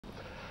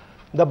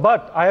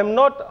But I am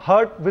not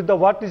hurt with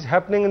what is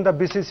happening in the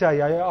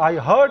BCCI. I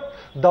heard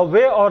the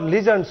way our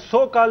legends,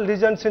 so-called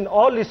legends in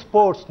all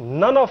sports,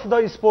 none of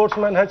the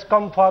sportsmen has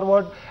come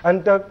forward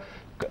and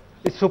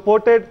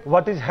supported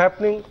what is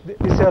happening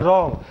is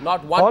wrong.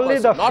 Not one Only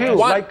person, the few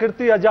like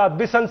Kirti Ajad,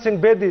 Bishan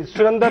Singh Bedi,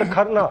 Surinder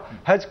Kharna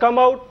has come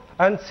out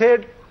and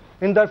said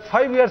in the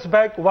 5 years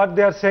back what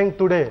they are saying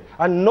today.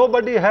 And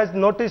nobody has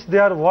noticed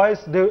their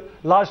voice the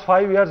last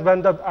 5 years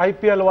when the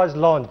IPL was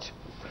launched.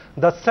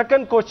 The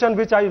second question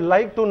which I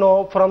like to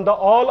know from the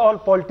all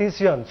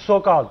politicians,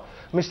 so-called,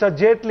 Mr.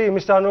 Jaitley,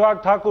 Mr.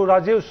 Anurag Thakur,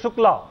 Rajiv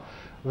Shukla,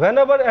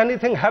 whenever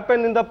anything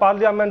happened in the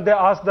parliament, they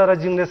ask the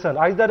resignation,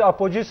 either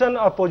opposition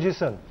or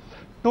position.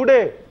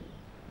 Today,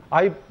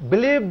 I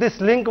believe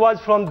this link was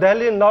from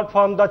Delhi, not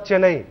from the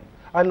Chennai.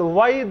 And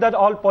why that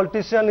all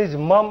politician is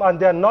mum and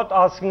they are not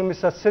asking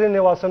Mr.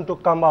 Srinivasan to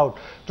come out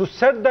to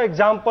set the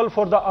example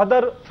for the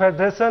other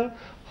federation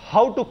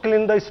how to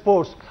clean the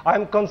sports. I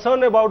am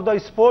concerned about the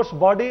sports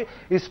body,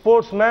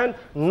 sportsman,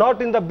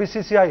 not in the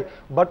BCCI.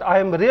 But I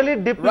am really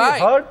deeply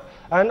hurt,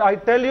 and I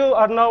tell you,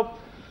 Arnav,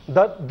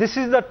 that this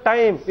is the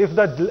time. If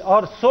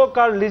our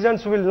so-called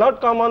legends will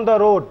not come on the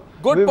road,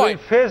 we will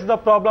face the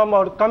problem.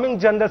 Our coming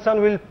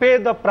generation will pay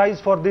the price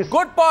for this.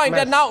 Good point.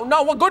 Mess. And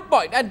now a good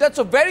point. And that's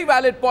a very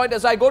valid point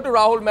as I go to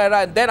Rahul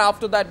Mehra, and then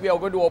after that we are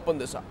going to open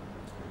this up.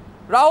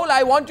 Rahul,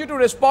 I want you to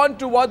respond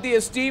to what the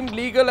esteemed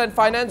Legal and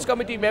Finance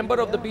Committee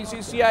member of the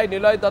BCCI,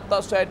 Nilay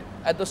Datta, said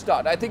at the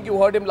start. I think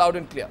you heard him loud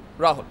and clear.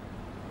 Rahul.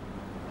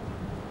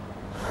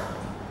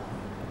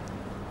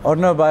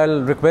 Arnab,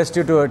 I'll request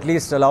you to at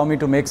least allow me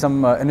to make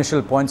some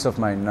initial points of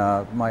mine,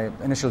 my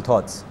initial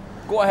thoughts.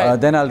 Go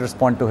ahead. Then I'll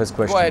respond to his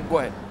question. Go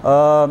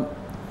ahead.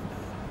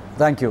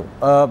 Thank you.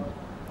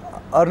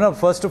 Arnab,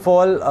 first of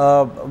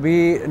all,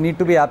 we need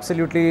to be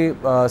absolutely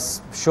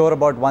sure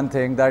about one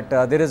thing, that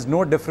there is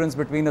no difference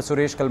between a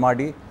Suresh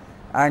Kalmadi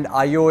and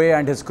IOA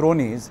and his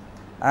cronies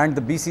and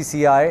the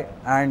BCCI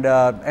and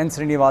N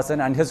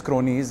Srinivasan and his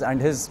cronies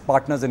and his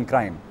partners in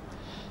crime.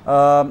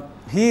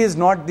 He is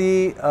not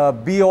the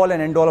be-all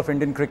and end-all of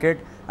Indian cricket,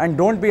 and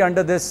don't be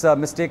under this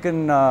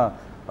mistaken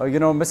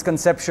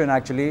misconception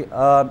actually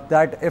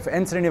that if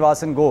N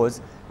Srinivasan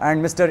goes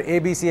and Mr.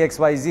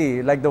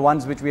 ABCXYZ, like the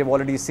ones which we have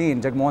already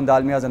seen, Jagmohan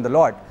Dalmiyas and the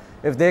lot,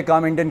 if they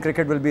come, Indian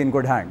cricket will be in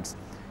good hands.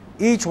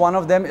 Each one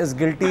of them is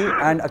guilty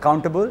and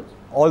accountable,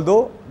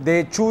 although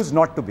they choose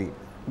not to be,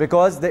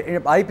 because the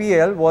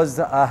IPL was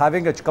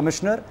having a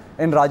commissioner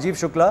in Rajiv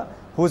Shukla,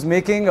 who's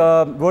making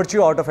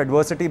virtue out of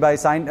adversity by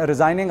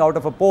resigning out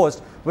of a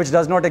post which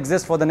does not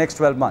exist for the next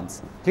 12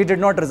 months. He did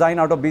not resign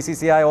out of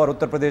BCCI or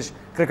Uttar Pradesh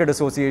Cricket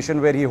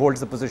Association, where he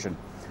holds the position.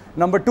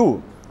 Number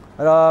two,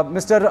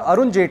 Mr.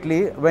 Arun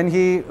Jaitley, when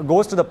he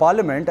goes to the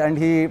parliament and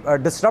he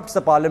disrupts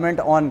the parliament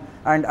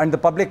and the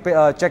public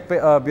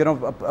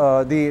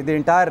the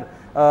entire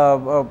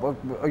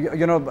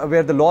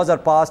where the laws are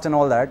passed and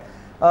all that,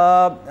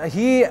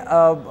 he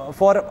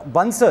for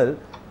Bansal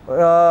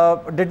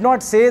did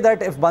not say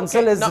that if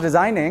Bansal is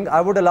resigning,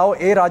 I would allow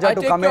A. Raja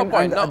to come in,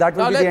 and that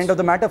will be the end of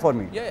the matter for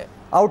me.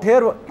 Out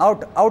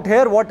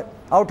here,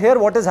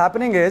 what is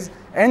happening is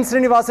N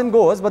Srinivasan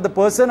goes, but the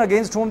person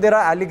against whom there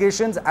are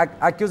allegations,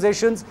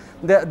 accusations,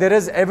 there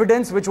is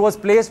evidence which was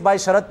placed by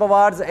Sharad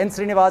Pawar's, N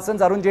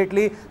Srinivasan's, Arun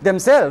Jaitley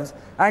themselves,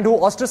 and who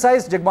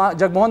ostracized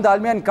Jagmohan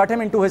Dalmiya and cut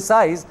him into his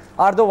size,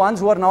 are the ones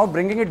who are now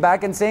bringing it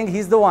back and saying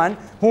he's the one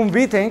whom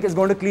we think is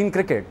going to clean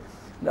cricket.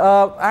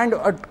 And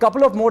a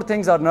couple of more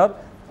things, Arnab.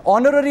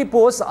 Honorary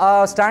posts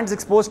stands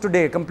exposed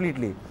today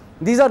completely.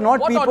 These are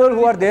not people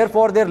who are there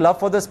for their love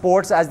for the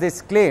sports, as they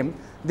claim.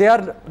 They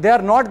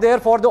are not there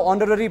for the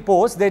honorary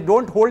posts. They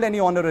don't hold any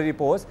honorary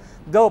posts.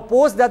 The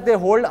posts that they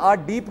hold are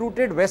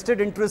deep-rooted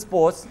vested interest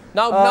posts.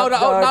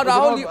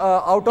 Rahul,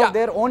 out of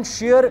their own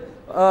sheer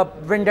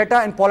vendetta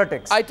and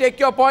politics. I take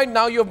your point.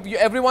 Now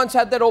everyone's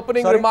had their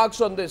opening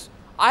remarks on this.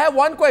 I have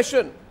one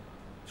question.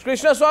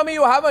 Krishna Swamy,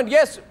 you haven't?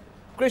 Yes.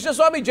 Krishna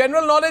Swamy,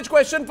 general knowledge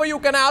question for you.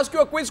 Can I ask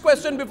you a quiz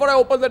question before I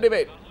open the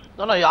debate?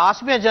 No, you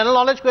asked me a general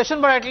knowledge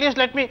question, but at least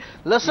let me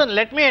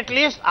at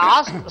least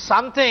ask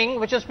something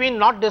which has been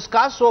not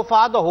discussed so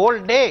far the whole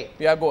day.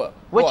 Yeah, go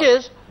Which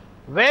is,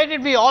 where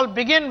did we all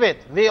begin with?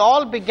 We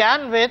all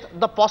began with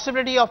the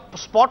possibility of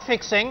spot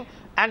fixing,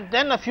 and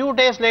then a few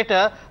days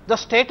later, the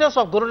status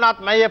of Gurunath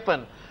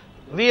Mayappan.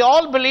 We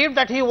all believed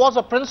that he was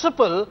a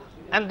principal,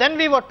 and then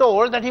we were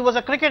told that he was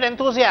a cricket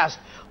enthusiast.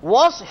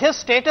 Was his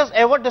status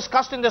ever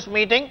discussed in this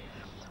meeting?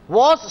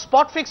 Was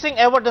spot fixing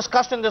ever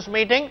discussed in this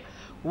meeting?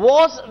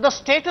 Was the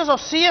status of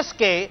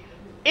CSK,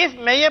 if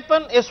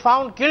Mayappan is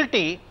found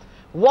guilty,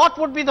 what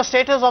would be the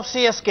status of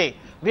CSK?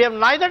 We have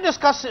neither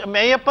discussed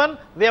Mayappan,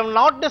 we have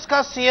not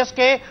discussed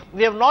CSK,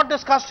 we have not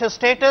discussed his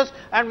status,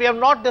 and we have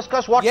not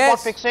discussed what spot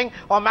fixing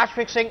or match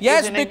fixing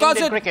is in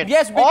Indian cricket.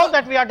 All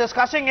that we are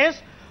discussing is,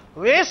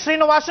 where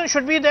Srinivasan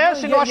should be there,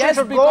 Srinivasan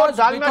should go,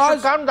 Dalmiya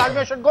should come,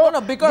 Dalmiya should go.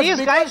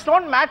 These guys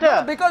don't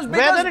matter.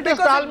 Whether it is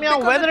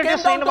Dalmiya, whether it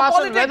is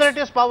Srinivasan, whether it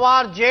is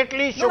Pawar,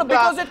 Jaitley,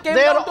 Shukla,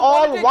 they are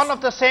all one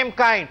of the same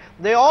kind.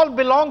 They all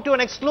belong to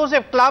an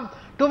exclusive club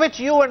to which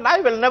you and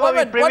I will never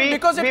be privy.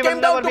 We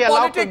will never be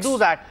allowed to do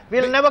that.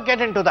 We will never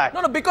get into that.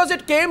 No, because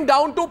it came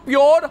down to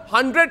pure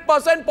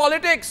 100%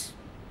 politics.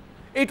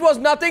 It was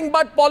nothing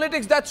but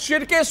politics. That's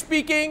Shirke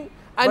speaking.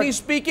 And he's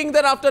speaking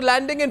there after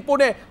landing in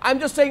Pune. I'm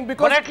just saying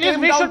because. But at least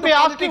we should be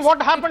asking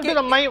what happened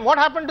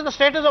to the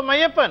status of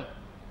Mayappan.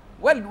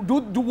 Well,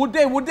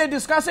 would they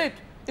discuss it?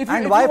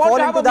 Why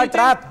fall into that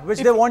trap which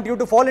they want you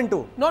to fall into?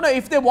 No,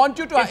 if they want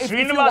you to, if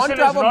you want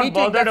to have a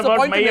meeting, that's the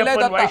point.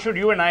 Why should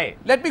you and I?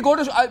 Let me go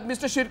to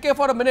Mr. Shirke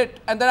for a minute,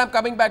 and then I'm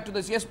coming back to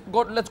this. Yes,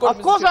 let's go.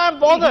 Of course, I am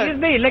bothered. He is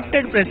the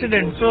elected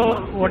president, so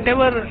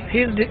whatever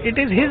it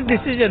is his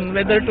decision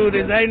whether to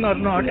resign or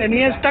not, and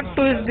he has stuck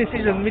to his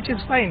decision, which is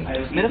fine.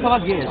 मेरा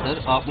सवाल ये है sir,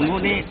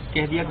 उन्होंने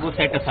कह दिया कि वो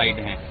set aside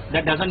हैं.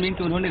 That doesn't mean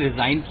कि उन्होंने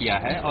रिजाइन किया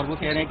है और वो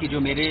कह रहे हैं कि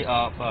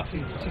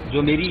जो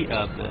मेरी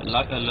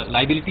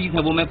लाइबिलिटीज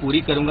है वो मैं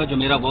पूरी करूंगा, जो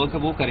मेरा वर्क है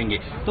वो करेंगे.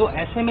 तो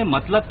ऐसे में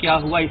मतलब क्या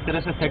हुआ इस तरह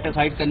से सेट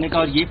असाइड करने का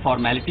और ये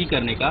फॉर्मेलिटी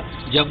करने का,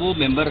 जब वो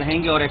मेंबर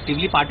रहेंगे और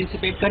एक्टिवली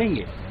पार्टिसिपेट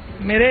करेंगे?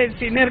 मेरे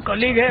सीनियर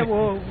कॉलीग है, वो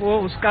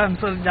उसका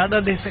आंसर ज्यादा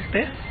दे सकते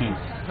हैं.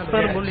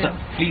 सर बोलिए.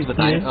 प्लीज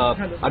बताएं.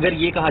 अगर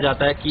ये कहा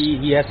जाता है कि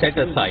he has set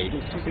aside,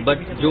 but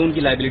जो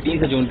उनकी लाइबिलिटीज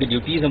है, जो उनकी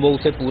ड्यूटीज है, वो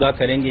उसे पूरा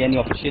करेंगे, यानी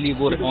ऑफिशियली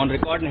वो ऑन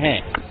रिकॉर्ड हैं,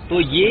 तो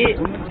ये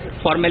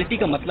फॉर्मेलिटी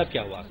का मतलब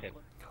क्या हुआ?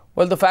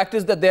 Well, the fact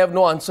is that they have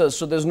no answers,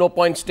 so there's no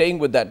point staying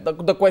with that.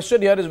 The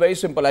question here is very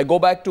simple. I go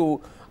back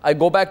to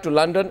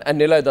London and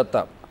Nilay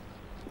Datta.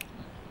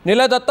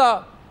 Nilay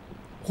Datta,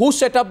 who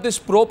set up this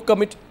probe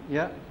committee?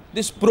 Yeah.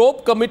 This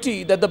probe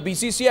committee that the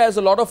BCCI has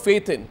a lot of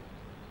faith in.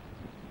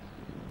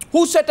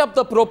 Who set up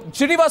the probe?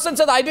 Srinivasan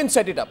said, I didn't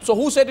set it up. So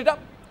who set it up?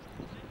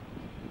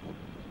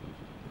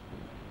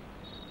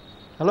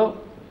 Hello?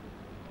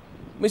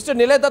 Mr.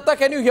 Nilay Datta,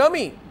 can you hear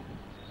me?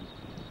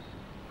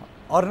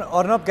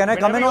 Arnab, can I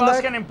come in on that? Whenever you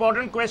ask an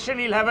important question,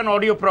 he'll have an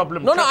audio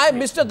problem. No,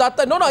 Mr.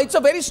 Datta,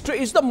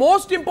 it's the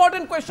most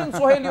important question,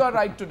 Sohail, you are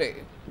right today.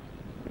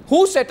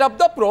 Who set up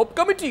the probe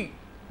committee?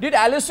 Did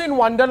Alice in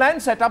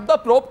Wonderland set up the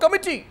probe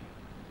committee?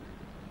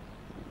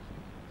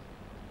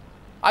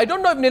 I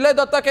don't know if Nilay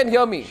Datta can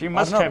hear me. She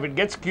must have. It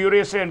gets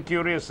curiouser and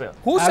curiouser.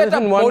 Who set up?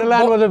 Alice in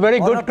Wonderland was a very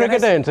good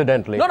cricketer,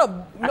 incidentally. No,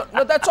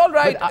 that's all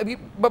right.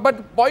 But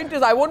the point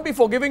is, I won't be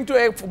forgiving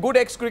to good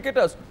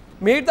ex-cricketers.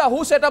 Mehta,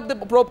 who set up the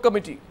probe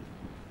committee?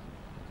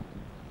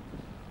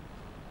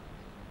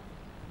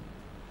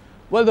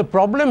 Well, the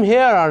problem here,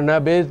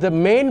 Arnab, is the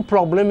main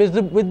problem is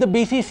with the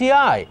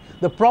BCCI.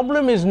 The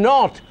problem is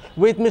not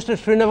with Mr.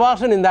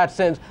 Srinivasan in that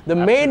sense. The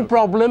main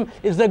problem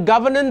is the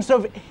governance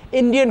of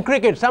Indian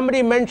cricket.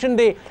 Somebody mentioned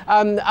the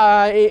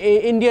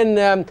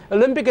Indian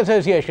Olympic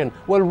Association.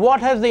 Well,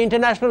 what has the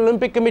International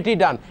Olympic Committee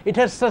done? It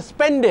has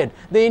suspended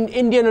the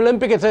Indian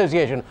Olympic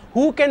Association.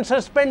 Who can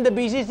suspend the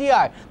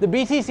BCCI? The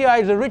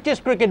BCCI is the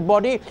richest cricket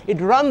body. It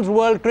runs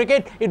world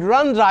cricket. It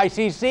runs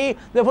ICC.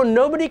 Therefore,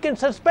 nobody can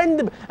suspend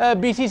the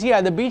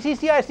BCCI. The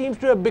BCCI seems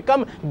to have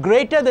become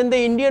greater than the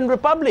Indian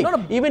Republic.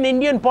 Even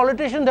Indian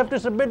politicians have to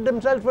submit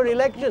themselves for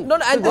elections.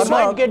 And this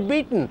might get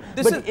beaten.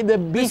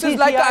 This is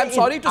like, I'm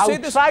sorry to say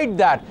this.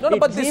 That.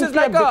 But this is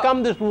like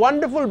become this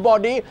wonderful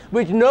body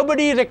which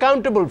nobody is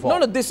accountable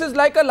for. This is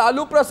like a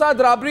Lalu Prasad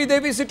Rabri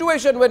Devi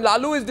situation. When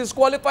Lalu is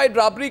disqualified,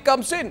 Rabri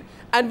comes in.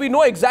 And we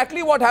know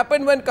exactly what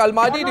happened when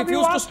Kalmadi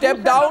refused to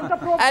step down.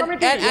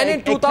 And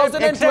in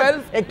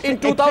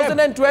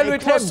 2012,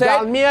 it was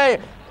said.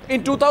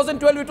 In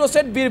 2012, it was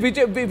said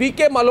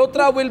V.K.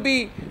 Malhotra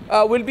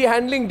will be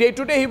handling day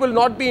to day. He will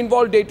not be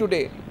involved day to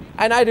day.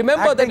 And I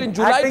remember that in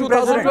July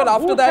 2012,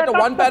 after that, a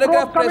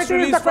one-paragraph press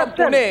release from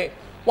Pune.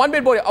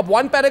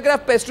 One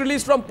paragraph press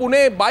release from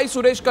Pune by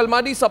Suresh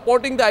Kalmadi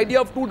supporting the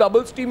idea of two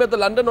doubles team at the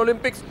London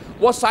Olympics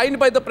was signed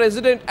by the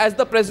president as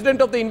the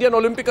president of the Indian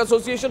Olympic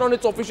Association on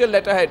its official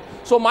letterhead.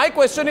 So my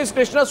question is,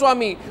 Krishna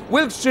Swamy,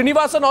 will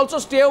Srinivasan also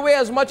stay away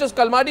as much as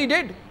Kalmadi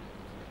did?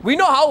 We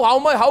know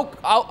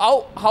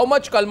how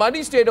much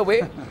Kalmadi stayed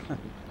away.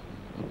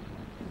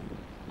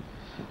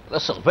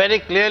 Listen, very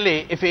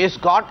clearly, if he's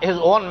got his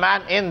own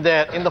man in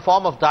there in the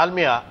form of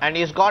Dalmiya, and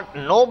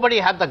nobody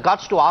had the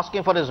guts to ask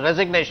him for his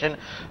resignation.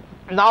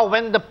 Now,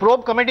 when the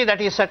probe committee that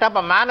he set up,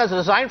 a man has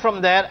resigned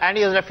from there and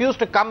he has refused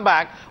to come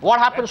back,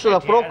 what happens to the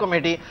probe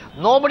committee?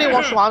 Nobody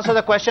wants to answer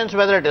the questions,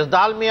 whether it is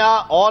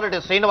Dalmiya or it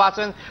is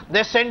Srinivasan.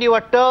 They send you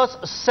a terse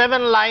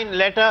 7-line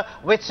letter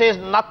which says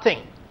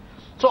nothing.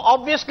 So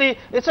obviously,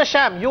 it's a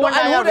sham. You and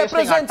I are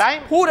wasting our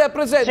time. Who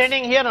represents?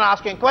 Sitting here and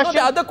asking questions.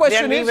 The other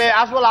question is... we may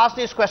as well ask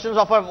these questions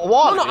of a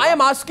wall. I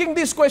am asking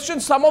these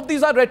questions. Some of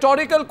these are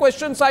rhetorical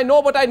questions, I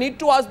know, but I need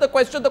to ask the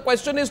question. The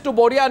question is to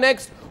Boria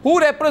next. Who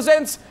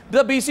represents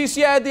the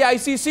BCCI at the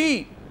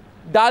ICC?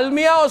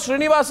 Dalmiya or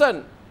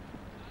Srinivasan?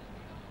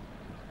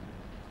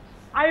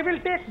 I will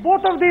take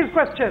both of these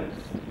questions.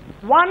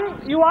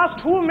 One, you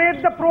asked who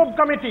made the probe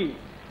committee.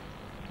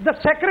 The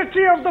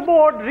secretary of the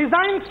board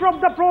resigns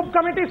from the probe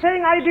committee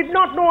saying, I did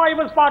not know I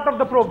was part of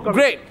the probe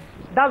committee. Great.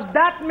 Does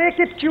that make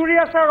it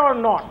curiouser or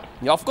not?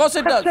 Yeah, of course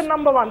it does. Question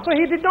number one. So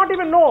he did not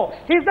even know.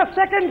 He's the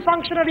second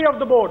functionary of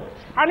the board.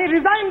 And he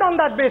resigned on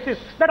that basis,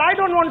 that I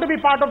don't want to be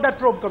part of that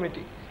probe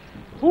committee.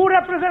 who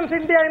represents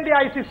India in the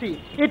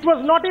ICC. It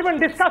was not even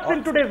discussed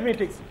in today's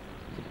meeting.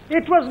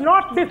 It was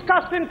not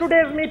discussed in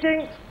today's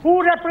meeting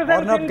who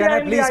represents Arnab, India can I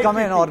in the please ICC. come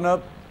in,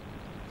 Arnab?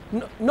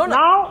 No.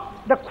 Now,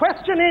 the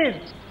question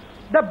is,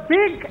 the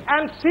big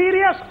and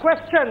serious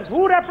questions,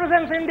 who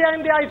represents India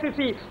in the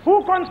ICC,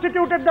 who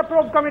constituted the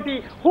probe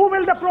committee, who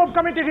will the probe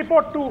committee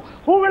report to,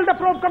 who will the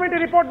probe committee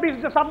report be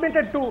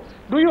submitted to,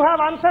 do you have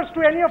answers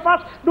to any of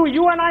us? Do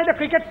you and I, the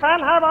cricket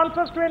fan, have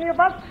answers to any of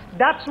us?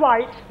 That's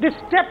why this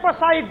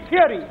step-aside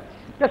theory,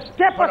 the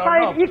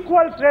step-aside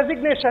equals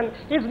resignation,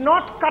 is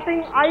not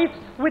cutting ice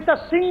with a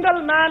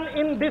single man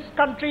in this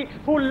country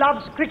who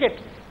loves cricket.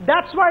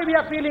 That's why we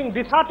are feeling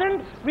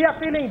disheartened, we are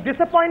feeling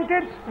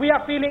disappointed, we are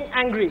feeling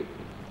angry.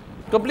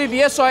 Completely,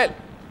 yes, Sohail.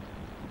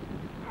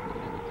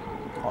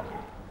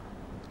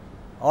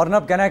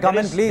 Arnab, can I come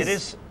in,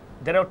 please?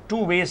 There are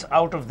two ways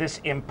out of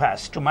this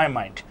impasse, to my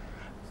mind.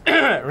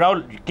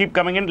 Rahul, keep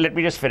coming in. Let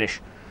me just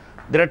finish.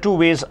 There are two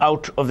ways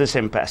out of this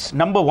impasse.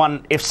 Number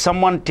one, if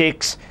someone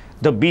takes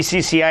the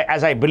BCCI,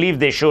 as I believe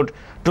they should,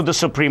 to the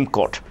Supreme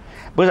Court.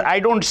 Because I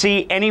don't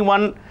see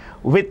anyone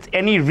with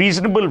any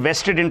reasonable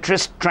vested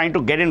interest trying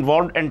to get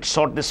involved and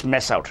sort this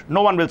mess out.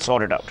 No one will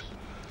sort it out.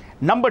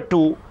 Number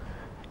two,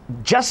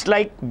 just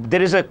like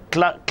there is a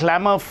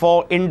clamor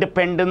for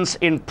independence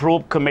in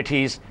probe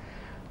committees,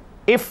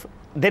 if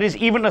there is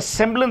even a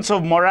semblance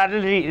of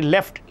morality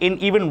left in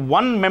even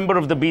one member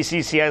of the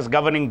BCCI's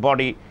governing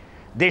body,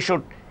 they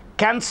should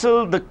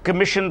cancel the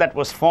commission that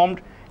was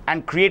formed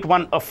and create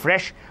one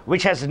afresh,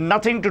 which has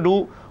nothing to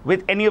do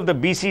with any of the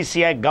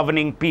BCCI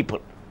governing people.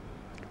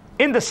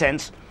 In the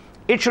sense,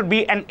 it should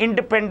be an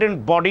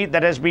independent body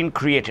that has been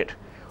created.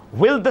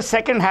 Will the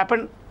second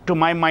happen? To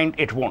my mind,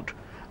 it won't.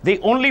 The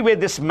only way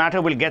this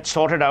matter will get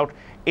sorted out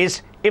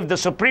is if the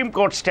Supreme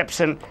Court steps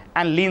in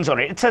and leans on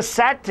it. It's a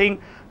sad thing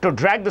to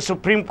drag the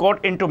Supreme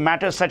Court into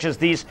matters such as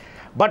these,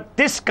 but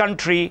this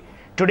country,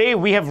 today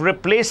we have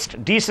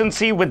replaced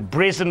decency with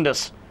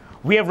brazenness.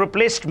 We have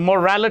replaced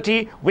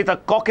morality with a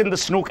cock in the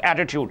snook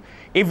attitude.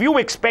 If you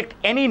expect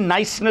any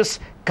niceness,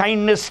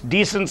 kindness,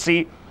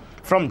 decency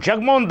from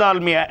Jagmohan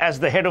Dalmiya as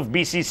the head of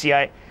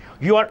BCCI,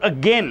 you are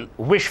again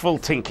wishful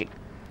thinking.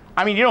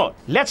 I mean,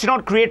 let's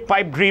not create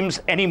pipe dreams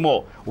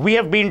anymore. We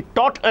have been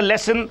taught a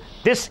lesson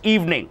this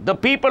evening. The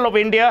people of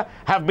India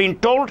have been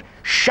told,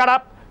 shut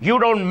up, you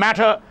don't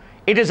matter.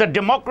 It is a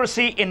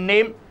democracy in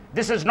name.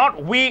 This is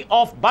not we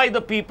of by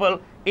the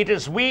people. It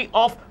is we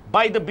of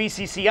by the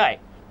BCCI.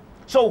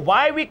 So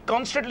why are we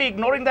constantly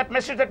ignoring that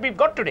message that we've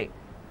got today?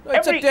 No,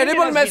 it's a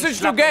terrible message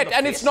to get,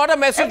 and it's not a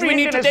message we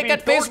need to take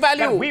at face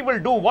value. We will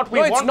do what we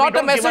want. No, it's not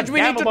a message we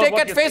need to take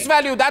at face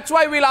value. That's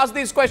why we'll ask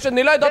these questions.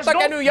 Niloy Datta,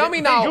 can you hear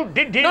me now? No,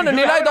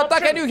 Niloy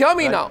Datta, can you hear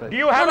me now? Do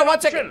you have an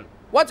option?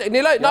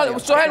 Niloy, no,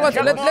 Sohail, let's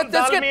get...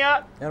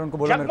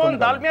 Jagmohan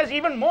Dalmiya is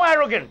even more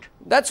arrogant.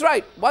 That's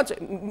right.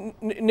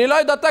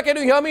 Niloy Datta, can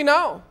you hear me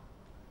now?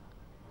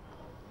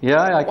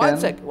 Yeah, I can. One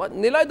sec.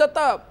 Niloy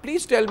Datta,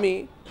 please tell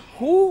me,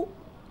 who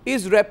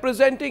is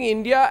representing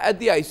India at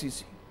the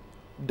ICC?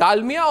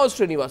 Dalmiya or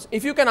Srinivasan?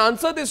 If you can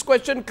answer this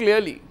question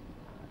clearly,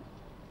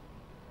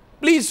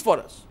 please, for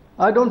us.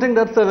 I don't think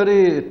that's a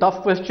very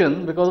tough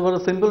question, because for a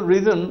simple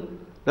reason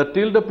that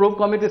till the probe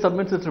committee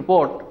submits its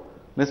report,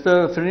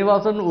 Mr.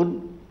 Srinivasan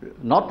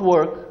would not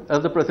work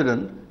as the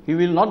president. He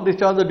will not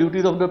discharge the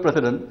duties of the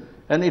president,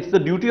 and it's the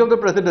duty of the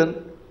president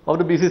of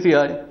the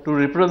BCCI to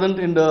represent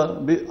in the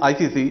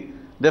ICC.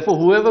 Therefore,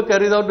 whoever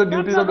carries out the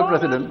duties of the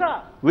president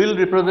will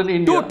represent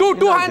India.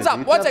 Two hands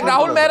up. What's it?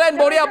 Rahul Mehra and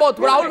Boria both.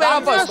 Rahul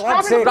Mehra first.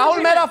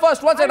 Rahul Mehra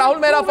first. What's it?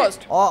 Rahul Mehra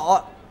first.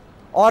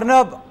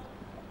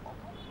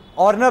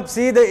 Arnab,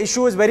 see, the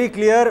issue is very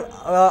clear.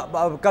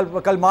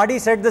 Kalmadi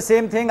said the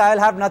same thing. I'll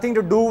have nothing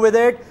to do with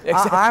it.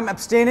 Exactly. I am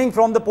abstaining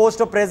from the post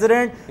of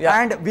president,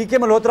 and VK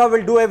Malhotra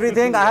will do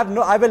everything. I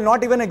will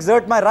not even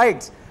exert my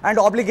rights and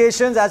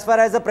obligations as far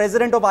as the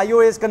president of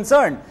IOA is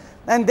concerned.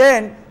 And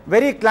then,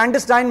 very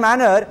clandestine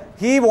manner,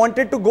 he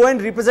wanted to go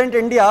and represent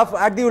India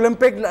at the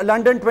Olympic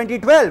London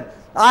 2012.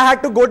 I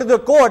had to go to the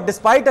court.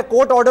 Despite a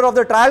court order of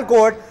the trial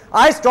court,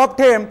 I stopped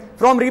him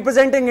from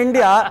representing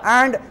India,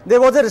 and there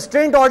was a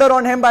restraint order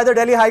on him by the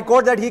Delhi High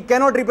Court that he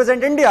cannot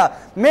represent India.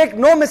 Make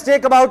no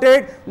mistake about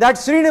it that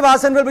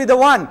Srinivasan will be the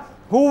one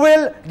who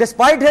will,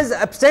 despite his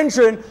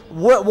abstention,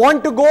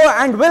 want to go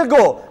and will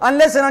go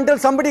unless and until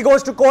somebody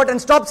goes to court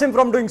and stops him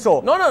from doing so.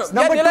 No.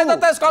 Nilay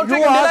Datta is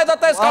countering you. Nilay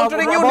Datta is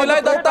countering you.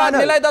 Nilay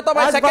Datta,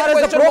 my second question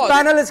was... As far as the probe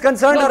panel is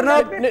concerned,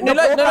 Arnab,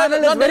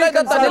 Nilay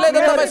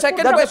Datta, my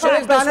second question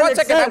is this. 1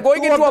 second, I'm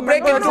going into a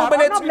break in 2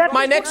 minutes.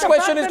 My next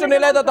question is to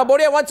Nilay Datta.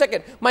 Boria, 1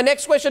 second. My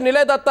next question,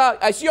 Nilay Datta,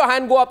 I see your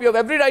hand go up. You have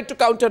every right to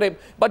counter him.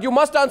 But you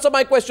must answer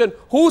my question.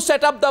 Who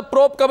set up the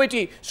probe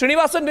committee?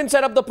 Srinivasan didn't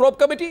set up the probe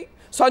committee.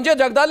 Sanjay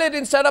Jagdale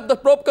didn't set up the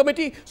probe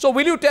committee. So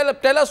will you tell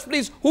us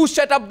please who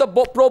set up the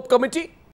probe committee?